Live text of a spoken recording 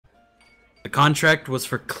contract was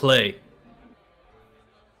for Clay.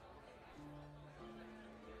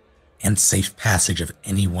 And safe passage of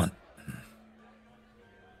anyone.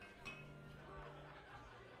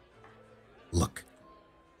 Look.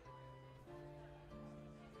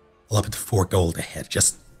 I'll up it to 4 gold ahead.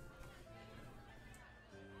 Just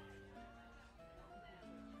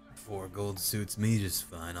 4 gold suits me just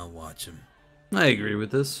fine. I'll watch him. I agree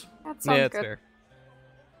with this. That sounds that's good. fair.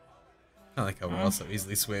 I like how we're all so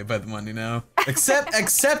easily swayed by the money now. Except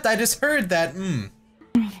I just heard that.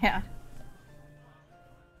 Yeah.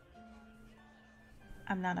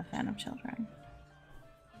 I'm not a fan of children.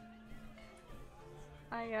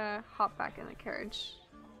 I hop back in the carriage.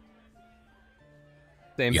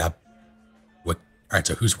 Same. yeah. What? All right.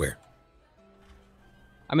 So who's where?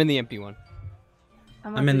 I'm in the empty one.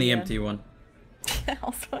 I'm in the empty one.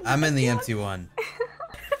 Also I'm in the empty one.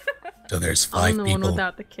 So there's 5 I'm the people. one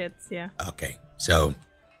without the kids, yeah. Okay. So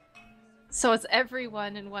So it's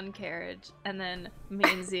everyone in one carriage, and then me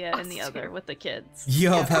and Zia in the other with the kids.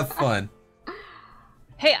 Yo, have fun.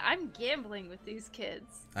 Hey, I'm gambling with these kids.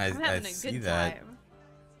 I'm having a see good that. time.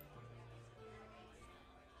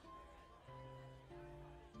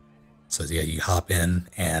 So yeah, you hop in,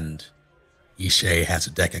 and Ishay has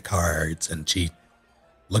a deck of cards, and she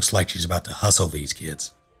looks like she's about to hustle these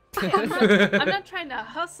kids. Hey, I'm not trying to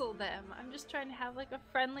hustle them. I'm just trying to have like a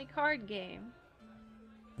friendly card game.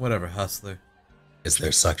 Whatever, hustler. Is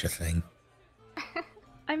there such a thing?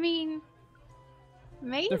 I mean,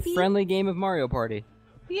 maybe. The friendly game of Mario Party.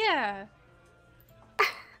 Yeah.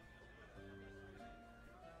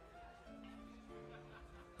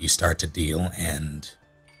 You start to deal, and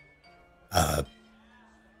got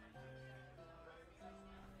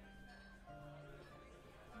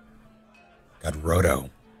Roto.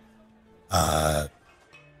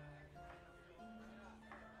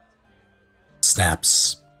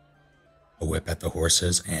 Snaps a whip at the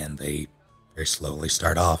horses, and they very slowly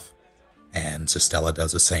start off. And Sistella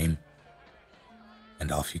does the same.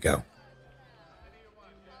 And off you go.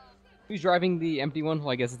 Who's driving the empty one? Well,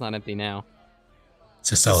 I guess it's not empty now.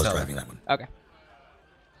 Sistella's Sistella. driving that one. Okay.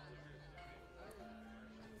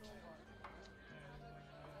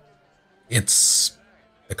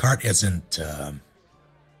 The cart isn't,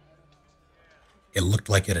 it looked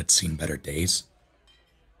like it had seen better days.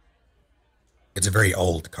 It's a very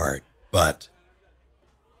old cart, but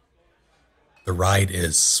the ride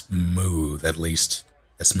is smooth, at least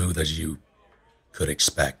as smooth as you could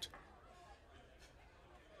expect.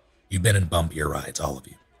 You've been in bumpier rides, all of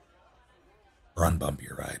you. Or on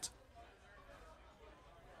bumpier rides.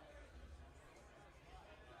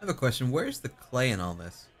 I have a question. Where's the clay in all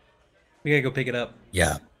this? We gotta go pick it up.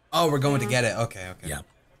 Yeah, Oh, we're going to get it. Okay. yeah.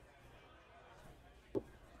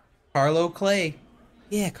 Carlo Clay.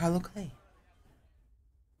 Yeah, Carlo Clay.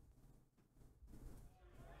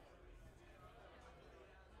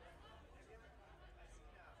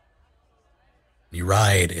 You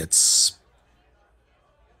ride, it's...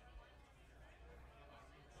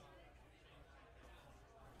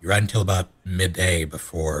 You ride until about midday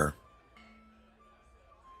before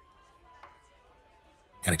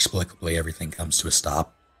inexplicably everything comes to a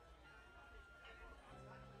stop.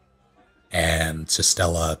 And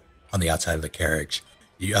Sistella on the outside of the carriage,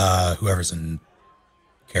 whoever's in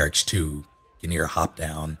carriage 2 can hear her hop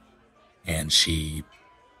down, and she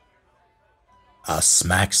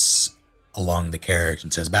smacks along the carriage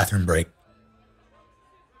and says, "Bathroom break."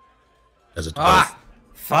 Does it to both.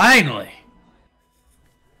 Finally!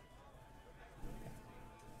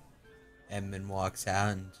 Edmund walks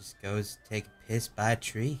out and just goes to take a piss by a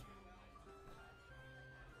tree.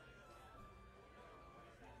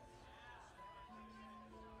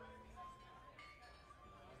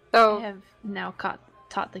 I So have now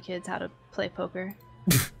taught the kids how to play poker.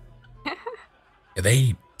 Yeah,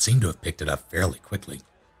 they seem to have picked it up fairly quickly.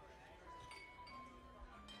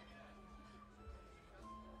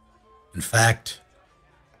 In fact,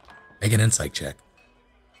 make an insight check.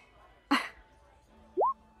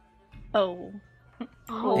 Oh. They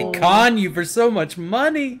Oh. con you for so much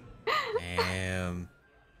money! Damn.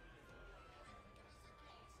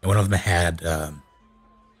 And one of them had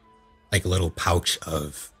like a little pouch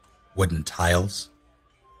of wooden tiles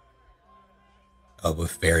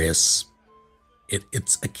with various...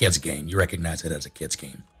 It's a kid's game. You recognize it as a kid's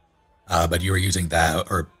game. But you were using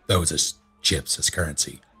that, or those as chips, as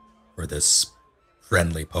currency for this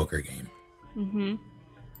friendly poker game. Mm-hmm.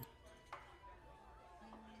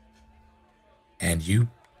 And you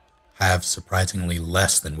have surprisingly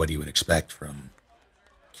less than what you would expect from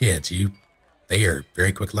kids. They are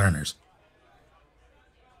very quick learners.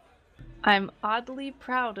 I'm oddly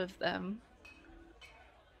proud of them.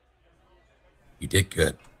 You did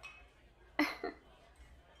good.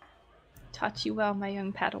 Taught you well, my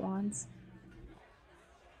young Padawans.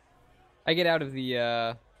 I get out of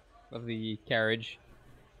the carriage,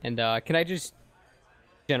 and can I just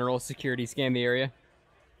general security scan the area?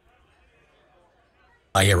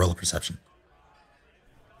 Yeah, roll a perception.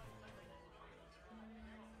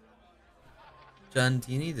 John,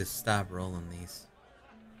 do you need to stop rolling these?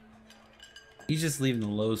 He's just leaving the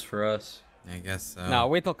lows for us. I guess so. No,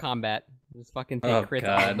 wait till combat. Just fucking take Oh, crits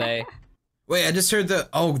God. all day. Wait, I just heard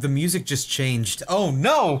the music just changed. Oh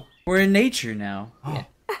no! We're in nature now. Yeah.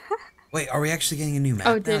 Wait, are we actually getting a new map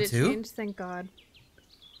Oh, now did it too? change? Thank God.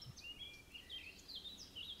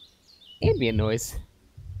 Ambient noise.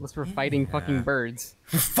 Unless we're fighting fucking birds.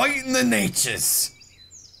 We're fighting the natures.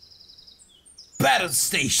 Battle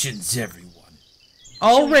stations, everyone.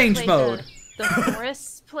 All Should we range play mode. The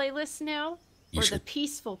forest playlist now? You Or the should.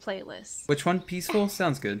 peaceful playlist? Which one? Peaceful?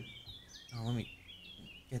 Sounds good. Oh, let me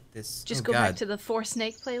get this. Just oh, go God. back to the four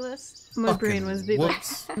snake playlist? My Fucking brain was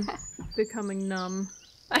whoops. becoming numb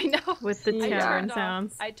I know. with the I tavern turned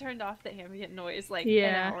sounds. I turned off the ambient noise like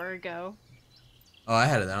Yeah. an hour ago. Oh, I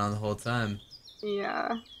had it on the whole time.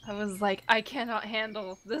 Yeah. I was like, I cannot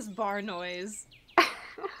handle this bar noise.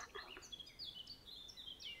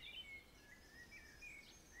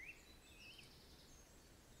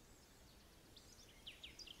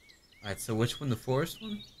 Alright, so which one? The forest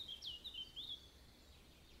one?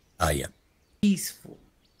 Yeah. Peaceful.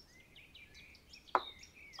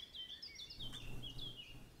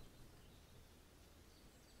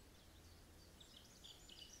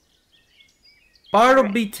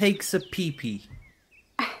 Bartleby takes a pee-pee.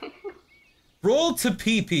 Roll to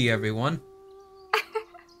PP, everyone.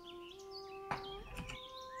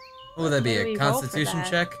 What would that be? What do A we roll for constitution that?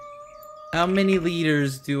 check? How many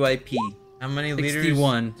liters do I pee? How many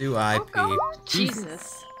 61. liters do I pee?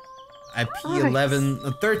 Jesus. I pee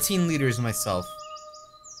Nice. 13 liters myself.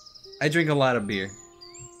 I drink a lot of beer.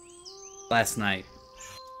 Last night.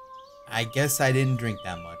 I guess I didn't drink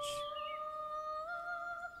that much.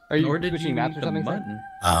 Are you Nor did switching you maps eat or the something? Sam?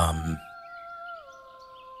 mutton.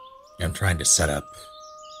 I'm trying to set up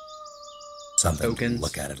something Tokens? to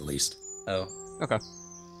look at at least. Oh. Okay.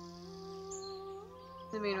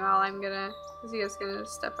 And meanwhile, I'm gonna. Zia's gonna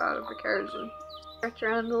step out of the carriage and stretch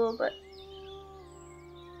around a little bit.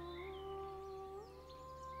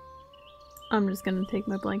 I'm just gonna take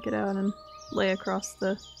my blanket out and lay across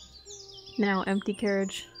the now empty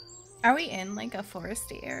carriage. Are we in like a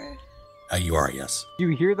foresty area? You are, yes. Do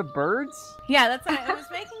you hear the birds? Yeah, that's what I was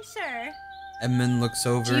making sure. Edmund looks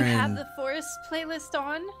over Do you have and, the forest playlist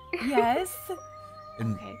on? Yes.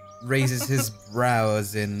 and Okay. raises his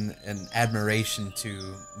brows in admiration to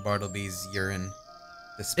Bartleby's urine.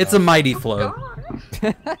 It's a mighty flow.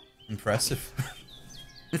 Impressive.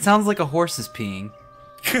 It sounds like a horse is peeing.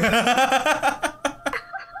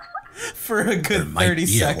 For a There good might 30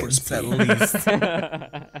 be a horse seconds at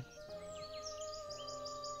peeing. least.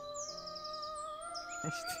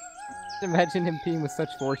 Imagine him peeing with such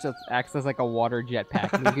force that acts as like a water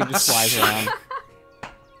jetpack and he just flies around.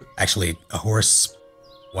 Actually, a horse,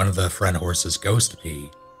 one of the friend horses goes to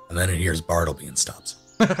pee, and then it hears Bartleby and stops.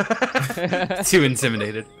 Too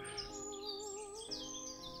intimidated.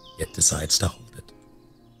 It decides to hold it.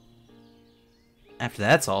 After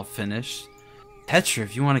that's all finished, Petra,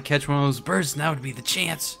 if you want to catch one of those birds, now would be the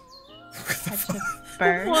chance. Catch a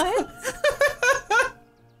bird. What?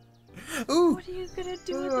 Ooh, What are you gonna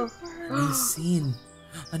do with the bird? a new scene.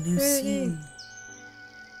 A new scene.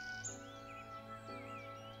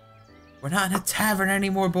 We're not in a tavern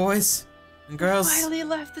anymore, boys and girls. Finally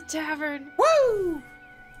left the tavern. Woo!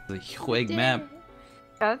 The Huig map.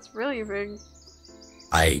 That's really big.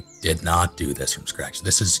 I did not do this from scratch.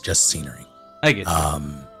 This is just scenery. I get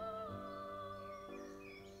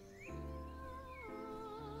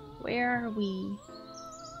Where are we?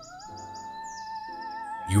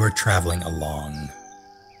 You are traveling along.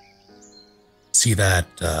 See that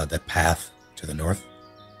that path to the north?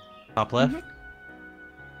 top left.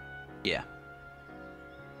 Yeah.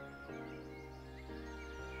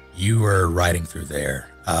 You are riding through there.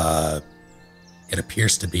 It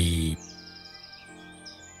appears to be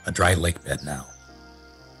a dry lake bed now.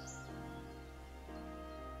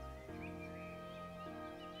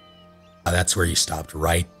 That's where you stopped,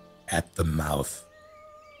 right at the mouth.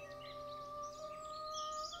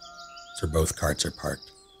 So both carts are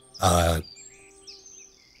parked.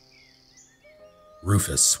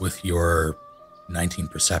 Rufus, with your 19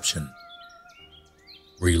 perception,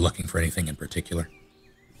 were you looking for anything in particular?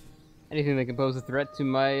 Anything that can pose a threat to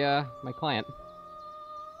my my client.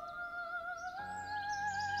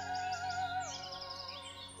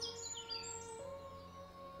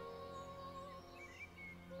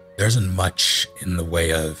 there isn't much in the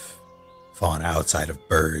way of fauna outside of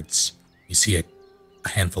birds. You see a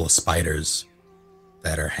handful of spiders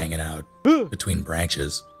that are hanging out between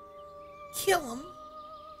branches. Kill him.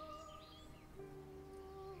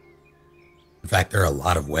 In fact, there are a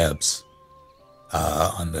lot of webs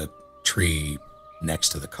on the tree next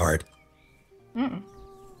to the cart. Mm.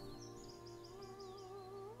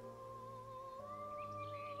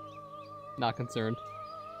 Not concerned.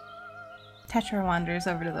 Tetra wanders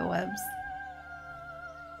over to the webs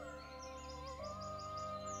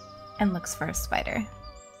and looks for a spider.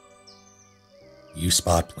 You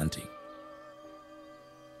spot plenty.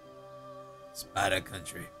 Spider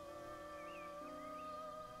country.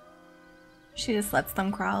 She just lets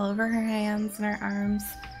them crawl over her hands and her arms.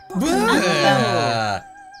 Blah!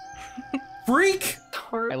 Freak!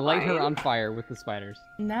 I light her on fire with the spiders.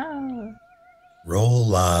 No.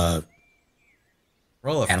 Roll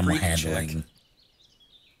Roll a animal freak handling. check.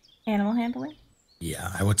 Animal handling? Yeah,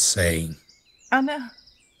 I would say, Oh no.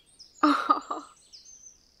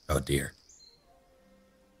 oh dear.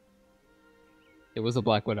 It was a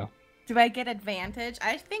black widow. Do I get advantage?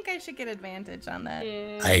 I think I should get advantage on that.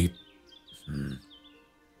 Yeah.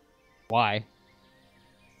 Why?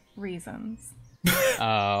 Reasons.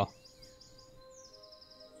 Oh.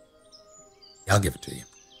 I'll give it to you.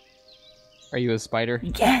 Are you a spider?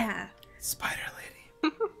 Yeah. Spider lady.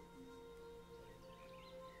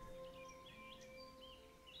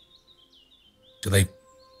 Do they,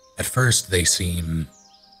 at first they seem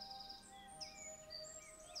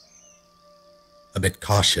a bit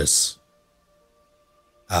cautious.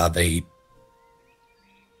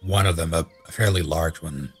 One of them, a fairly large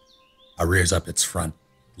one, rears up its front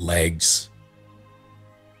legs,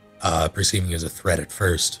 perceiving you as a threat at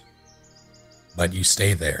first. But you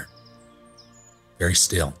stay there, very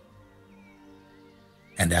still.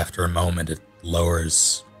 And after a moment, it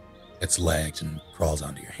lowers its legs and crawls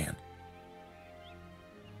onto your hand.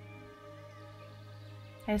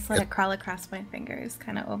 I just let it crawl across my fingers,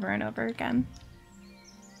 kind of over and over again.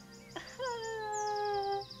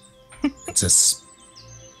 It's this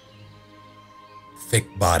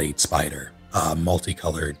thick-bodied spider,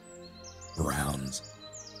 multicolored browns.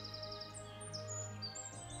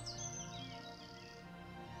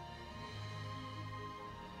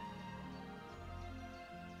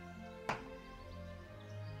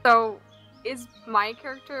 So, is my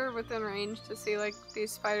character within range to see like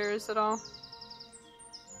these spiders at all?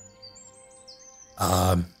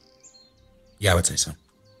 Yeah, I would say so.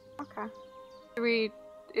 Okay.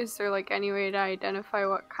 Is there like any way to identify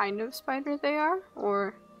what kind of spider they are,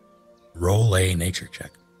 or? Roll a nature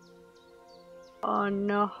check. Oh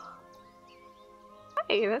no.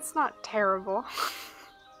 Hey, that's not terrible.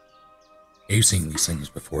 You've seen these things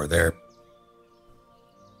before. They're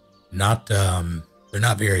not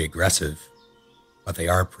very aggressive, but they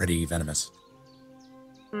are pretty venomous.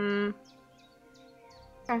 Hmm.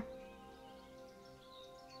 Okay.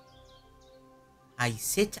 I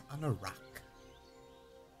sit on a rock.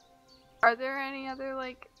 Are there any other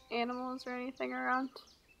like animals or anything around?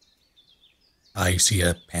 You see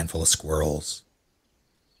a handful of squirrels,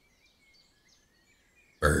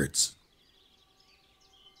 birds.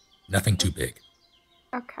 Nothing too big.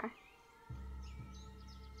 Okay.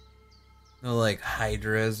 No like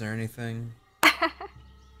hydras or anything.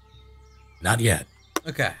 Not yet.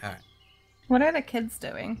 Okay, alright. What are the kids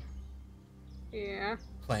doing? Yeah.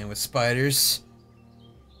 Playing with spiders.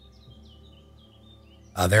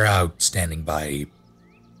 They're out standing by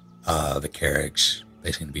the carriage.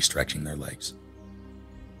 They seem to be stretching their legs.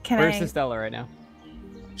 Where's Can I? Estella right now?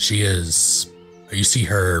 She is. You see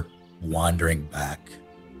her wandering back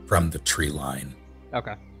from the tree line.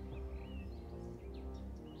 Okay.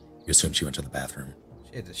 You assume she went to the bathroom.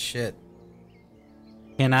 Shit is shit.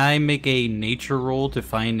 Can I make a nature roll to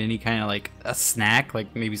find any kind of like a snack,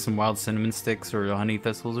 like maybe some wild cinnamon sticks or honey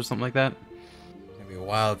thistles or something like that? Maybe a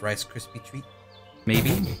wild Rice Krispie treat.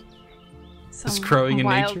 Maybe. Some growing in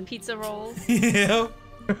wild nature? pizza rolls. Yeah.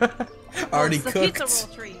 Already It's the cooked. pizza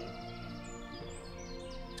roll tree.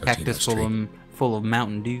 Totino's Cactus treat. full of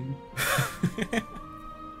Mountain Dew.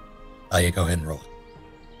 Yeah, go ahead and roll it.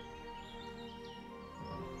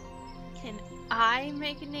 Can I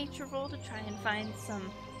make a nature roll to try and find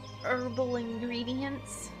some herbal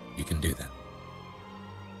ingredients? You can do that.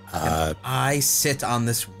 I sit on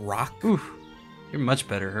this rock. Oof. You're much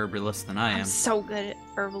better herbalist than I I'm am. so good at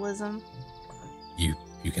herbalism. You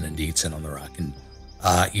can indeed sit on the rock. And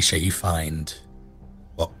Isha, you find.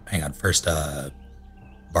 Well, hang on. First,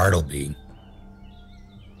 Bartleby.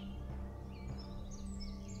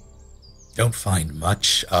 Don't find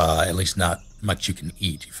much. At least not much you can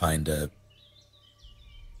eat. You find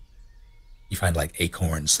You find like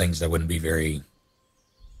acorns, things that wouldn't be very,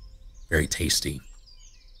 very tasty.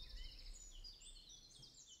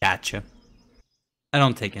 Gotcha. I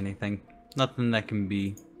don't take anything. Nothing that can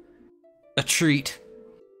be a treat.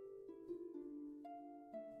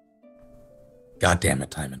 God damn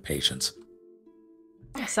it, time and patience.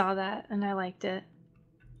 I saw that and I liked it.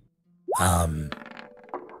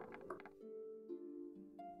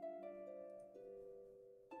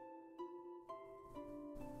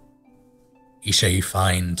 Isha, you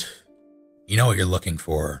know what you're looking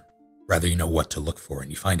for, rather you know what to look for,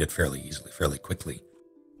 and you find it fairly easily, fairly quickly.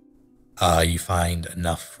 You find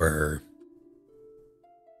enough for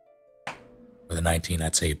the 19,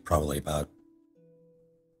 I'd say probably about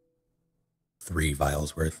 3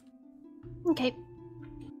 vials worth. Okay.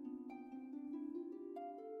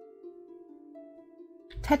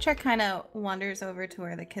 Tetra kind of wanders over to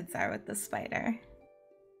where the kids are with the spider.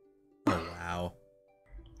 Oh, wow.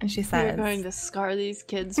 And she We're says, going to scar these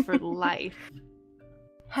kids for life.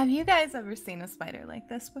 have you guys ever seen a spider like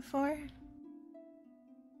this before?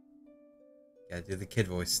 Yeah, do the kid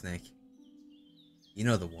voice, Snake. You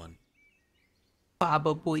know the one.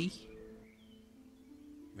 Baba boy.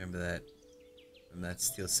 Remember that? From that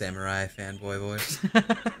Steel Samurai fanboy voice?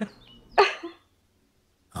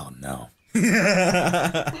 Oh no.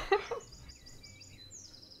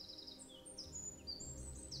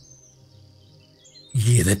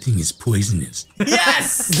 Yeah, that thing is poisonous.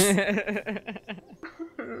 Yes! You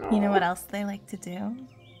know what else they like to do?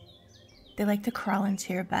 They like to crawl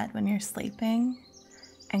into your bed when you're sleeping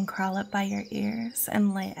and crawl up by your ears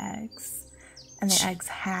and lay eggs. And the eggs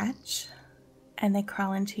hatch and they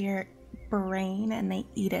crawl into your brain and they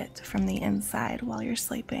eat it from the inside while you're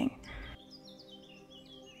sleeping.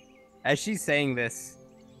 As she's saying this,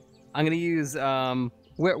 I'm gonna use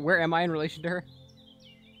where am I in relation to her?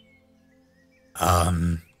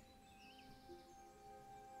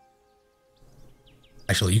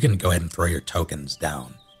 Actually, you can go ahead and throw your tokens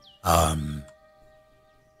down. How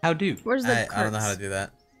do? Where's the I don't know how to carts? do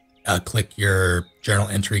that. Click your journal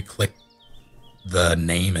entry, click the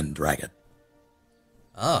name, and drag it.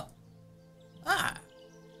 Oh. Ah.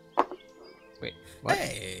 Wait, what?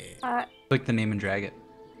 Hey. Click the name and drag it.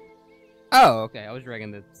 Oh, okay. I was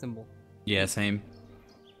dragging the symbol. Yeah, same.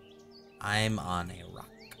 I'm on a rock.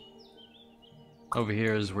 Over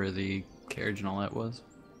here is where the carriage and all that was.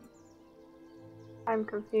 I'm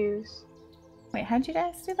confused. Wait, how'd you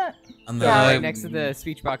guys do that? On the Yeah, Uh, right next to the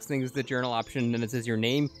speech box thing is the journal option, and it says your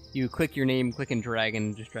name. You click your name, click and drag,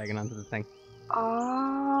 and just drag it onto the thing.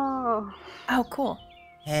 Oh. Oh, cool.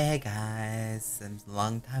 Hey guys, it's a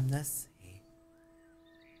long time no see.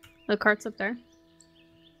 The cart's up there.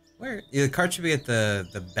 Where the cart should be at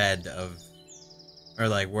the bed of, or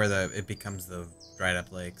like where it becomes the dried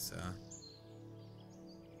up lake. So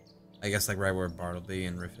I guess like right where Bartleby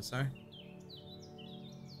and Rufus are.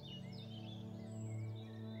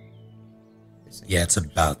 Yeah, it's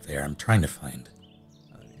about there. I'm trying to find.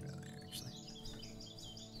 Oh, there, actually.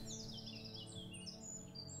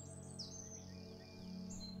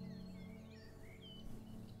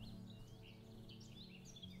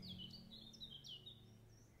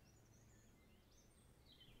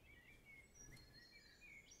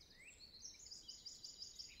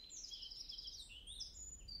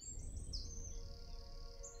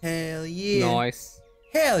 Hell yeah! Nice.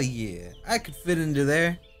 Hell yeah! I could fit into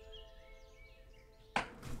there.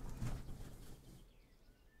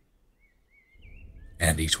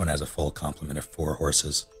 And each one has a full complement of 4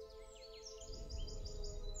 horses.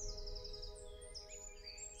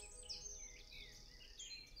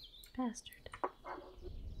 Bastard.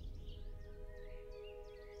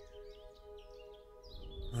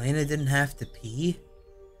 Elena didn't have to pee.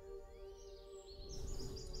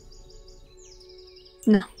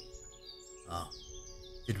 No. Oh.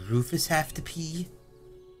 Did Rufus have to pee?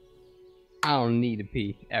 I don't need to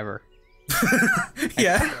pee ever.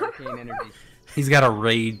 Yeah. Arcane energy. He's got a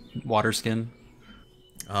raid water skin.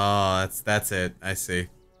 Oh, that's it. I see.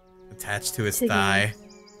 Attached to his Taking- thigh.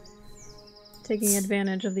 Taking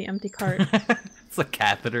advantage of the empty cart. It's a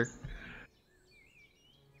catheter.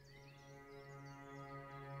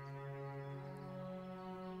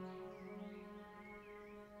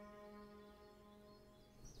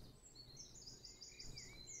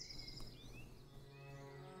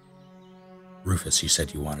 Rufus, you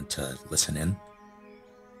said you wanted to listen in?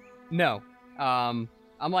 No. I'm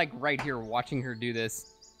like right here watching her do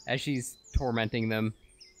this as she's tormenting them.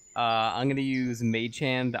 I'm gonna use Mage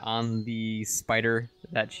Hand on the spider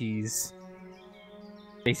that she's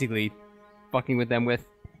basically fucking with them with,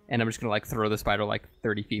 and I'm just gonna like throw the spider like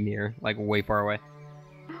 30 feet in the air, like way far away.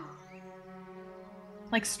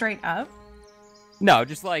 Like straight up? No,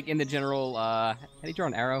 just like in the general. How do you draw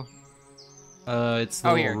an arrow? It's the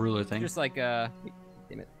little here. ruler thing. Just like damn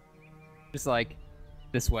it. Just like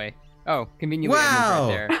this way. Oh, conveniently Wow.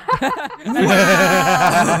 Edmund's right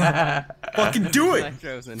there. Wow! Fucking do it!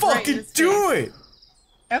 Chosen. Fucking do it!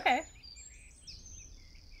 Okay. I'm not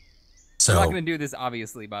So, gonna do this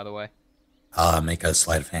obviously, by the way. make a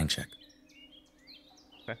sleight of hand check.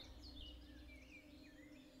 Okay.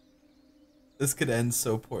 This could end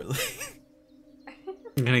so poorly.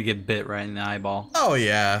 I'm gonna get bit right in the eyeball. Oh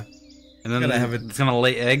yeah. And then Gonna have it- it's gonna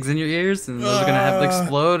lay eggs in your ears, and those are gonna have to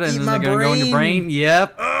explode, and eat then my they're gonna go in your brain. brain.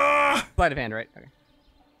 Yep. Sleight of hand, right? Okay.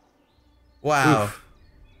 Wow. Oof.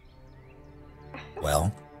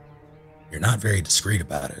 Well, you're not very discreet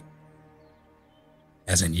about it.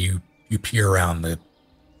 As in, you peer around the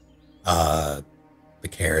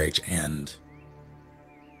carriage, and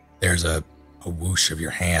there's a whoosh of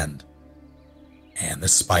your hand, and the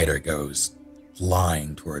spider goes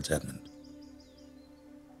flying towards Edmund.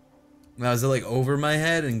 Now is it like over my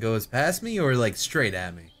head and goes past me, or like straight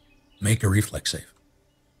at me? Make a reflex save.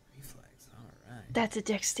 Reflex. All right. That's a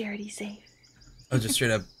dexterity save. Oh, just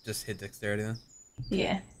straight up, just hit dexterity then.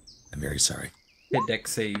 Yeah. I'm very sorry. Hit deck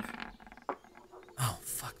save. Oh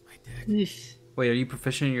fuck my dick. Wait, are you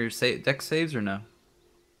proficient in your deck saves or no?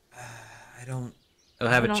 I don't.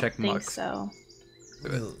 It'll have I a don't check think mark. so.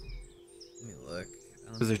 Let me look.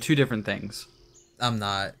 Because they're two different things. I'm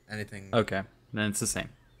not anything. Okay, then it's the same.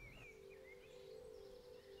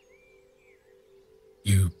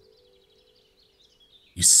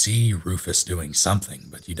 You see Rufus doing something,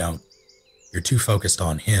 but you don't. You're too focused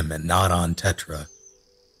on him and not on Tetra.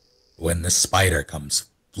 When this spider comes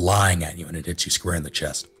flying at you and it hits you square in the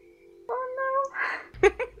chest.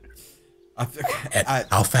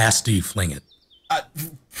 How fast do you fling it?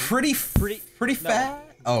 Pretty fast.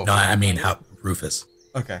 Oh. No, I mean how Rufus.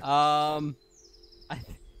 Okay.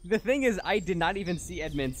 The thing is, I did not even see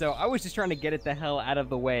Edmund, so I was just trying to get it the hell out of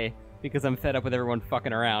the way because I'm fed up with everyone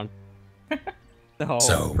fucking around.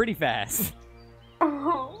 So pretty fast.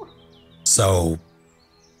 Oh. So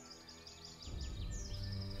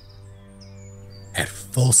at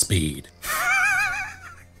full speed,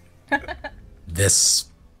 this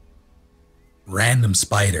random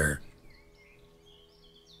spider,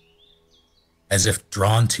 as if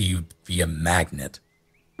drawn to you via magnet,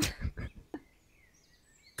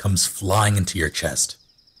 comes flying into your chest.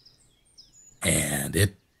 And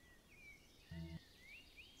it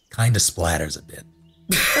kind of splatters a bit.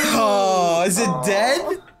 Oh, is it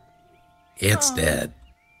dead? It's dead.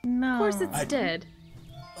 No. Of course it's dead.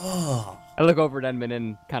 Oh. I look over at Edmund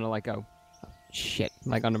and kind of like go, shit,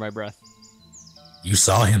 like under my breath. You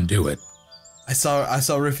saw him do it. I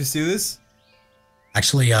saw Rufus do this.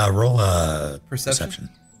 Actually, roll a Perception?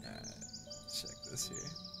 Check this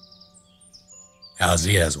here.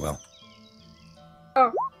 Zia as well.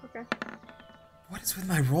 Oh, okay. What is with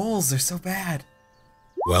my rolls? They're so bad.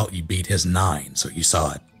 Well, you beat his 9, so you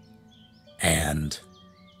saw it. And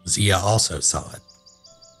Zia also saw it.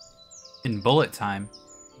 In bullet time.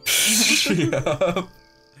 Yup.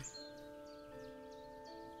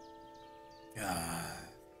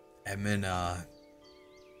 Edmund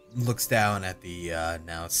looks down at the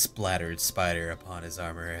now splattered spider upon his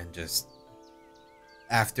armor and just,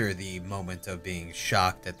 after the moment of being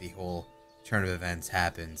shocked that the whole turn of events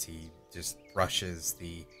happens, he just brushes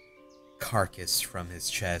the carcass from his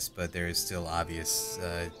chest, but there is still obvious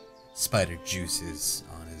spider juices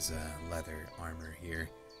on his leather armor here,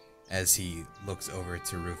 as he looks over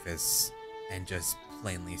to Rufus and just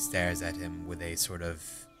plainly stares at him with a sort of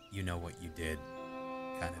 "you know what you did"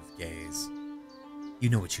 kind of gaze. You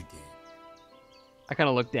know what you did. I kind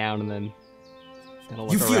of look down and then kind of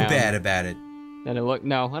look You feel around. bad about it. Then I look,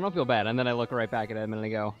 no, I don't feel bad. And then I look right back at Edmund and I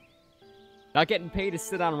go, not getting paid to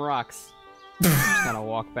sit on rocks. Just kind of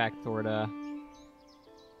walk back toward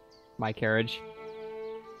my carriage.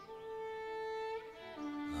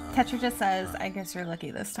 Tetra just says, I guess you're lucky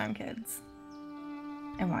this time, kids.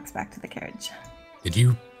 And walks back to the carriage. Did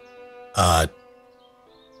you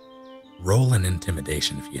roll an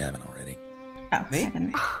intimidation if you haven't already? Oh, Me? I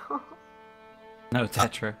didn't. No,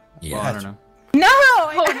 Tetra. Yeah. Well, I don't know. No!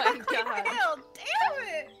 Oh my god. Failed.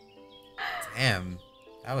 Damn it! Damn,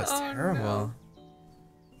 that was Oh, terrible. no.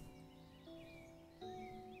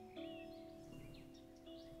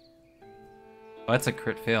 Oh, that's a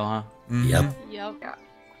crit fail, huh? Mhm. Yep. Yep.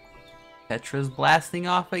 Tetra's blasting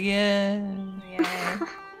off again. Yeah.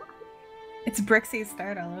 It's Brixie's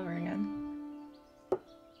start all over again.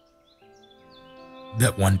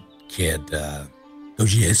 That one kid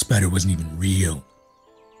goes, yeah, this spider wasn't even real.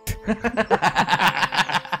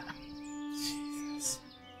 Jesus.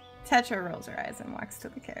 Tetra rolls her eyes and walks to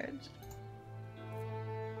the carriage.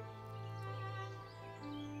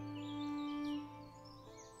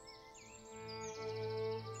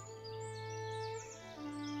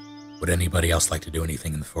 Would anybody else like to do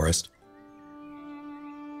anything in the forest?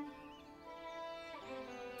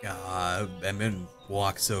 Edmund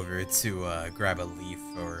walks over to grab a leaf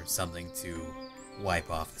or something to wipe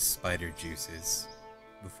off the spider juices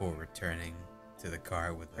before returning to the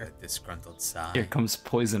car with a disgruntled sigh. Here comes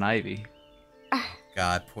poison ivy.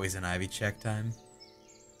 God, poison ivy check time.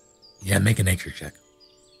 Yeah, make a nature check.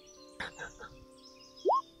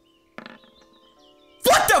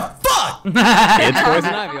 What the fuck? It's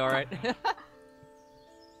poison ivy, all right.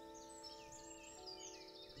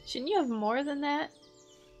 Shouldn't you have more than that?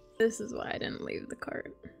 This is why I didn't leave the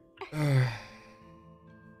cart.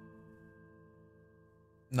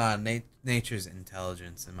 Nah, nature's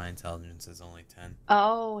intelligence, and my intelligence is only 10.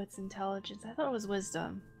 Oh, it's intelligence. I thought it was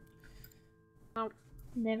wisdom. Oh.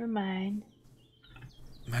 Never mind.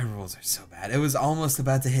 My rolls are so bad. It was almost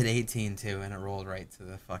about to hit 18 too, and it rolled right to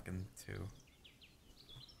the fucking 2.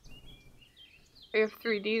 We have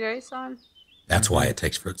 3D dice on. That's why it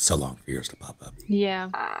takes so long for yours to pop up. Yeah.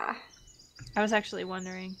 Ah. I was actually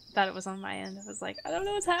wondering. Thought it was on my end. I was like, I don't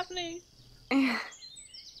know what's happening.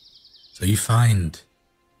 So you find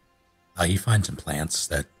some plants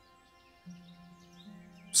that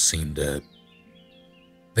seem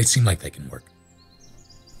like they can work.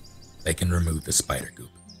 They can remove the spider goop.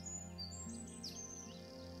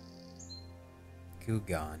 Goo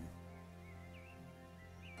gone.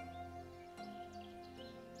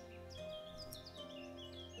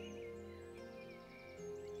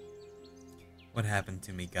 What happened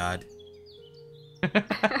to me, God?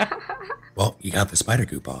 Well, you got the spider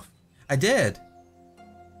goop off. I did.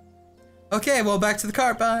 Okay, well, back to the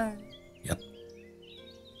car. Bye. Yep.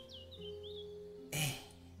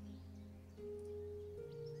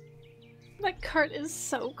 That cart is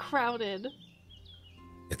so crowded.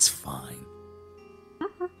 It's fine.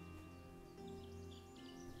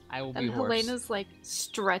 I will be And worse. Helena's like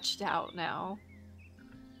stretched out now.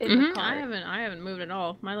 In the cart. I haven't moved at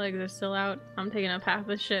all. My legs are still out. I'm taking up half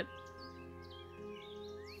the ship.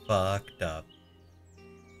 Fucked up.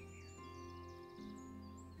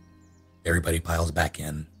 Everybody piles back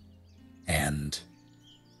in, and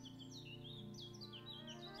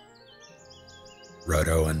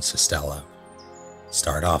Roto and Sistella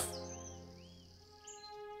start off.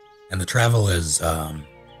 And the travel is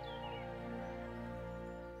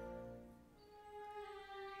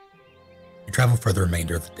you travel for the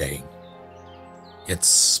remainder of the day.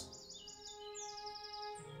 It's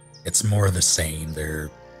more of the same. There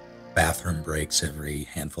are bathroom breaks every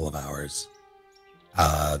handful of hours.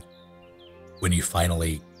 When you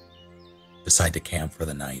finally decide to camp for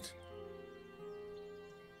the night.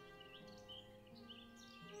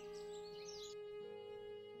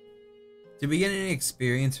 Did we get any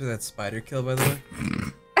experience with that spider kill, by the way?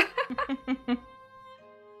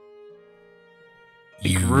 I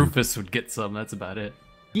think Rufus would get some, that's about it.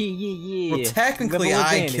 Yeah. Well, technically, Level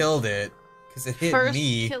I advantage. killed it because it hit First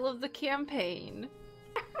me. kill of the campaign.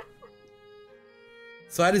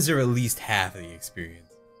 So I deserve at least half of the experience.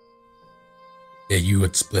 Yeah, you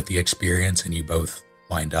would split the experience and you both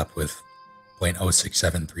wind up with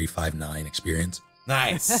 0.067359 experience.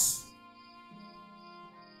 Nice.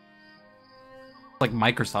 Like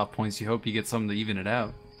Microsoft points, you hope you get some to even it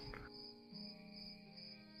out.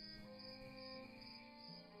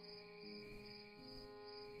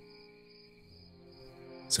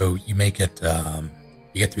 So you make it, you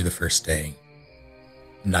get through the first day.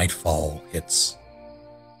 Nightfall hits,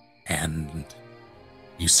 and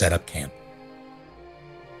you set up camp.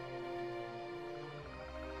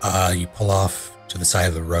 You pull off to the side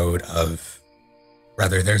of the road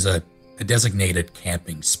there's a designated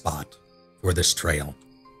camping spot for this trail.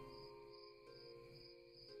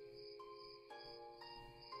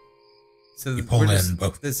 So You pull we're in just-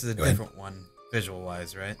 both- This is a go ahead. different one,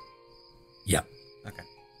 visual-wise, right? Yeah. Okay.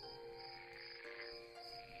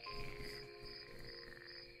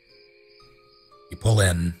 You pull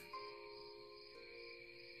in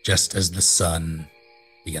just as the sun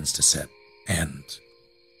begins to set, and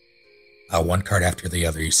one cart after the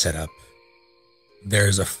other you set up.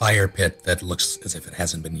 There's a fire pit that looks as if it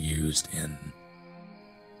hasn't been used in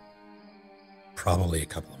probably a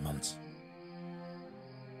couple of months.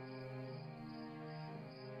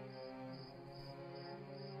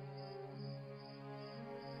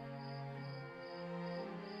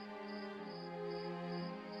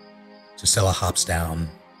 Gisela hops down.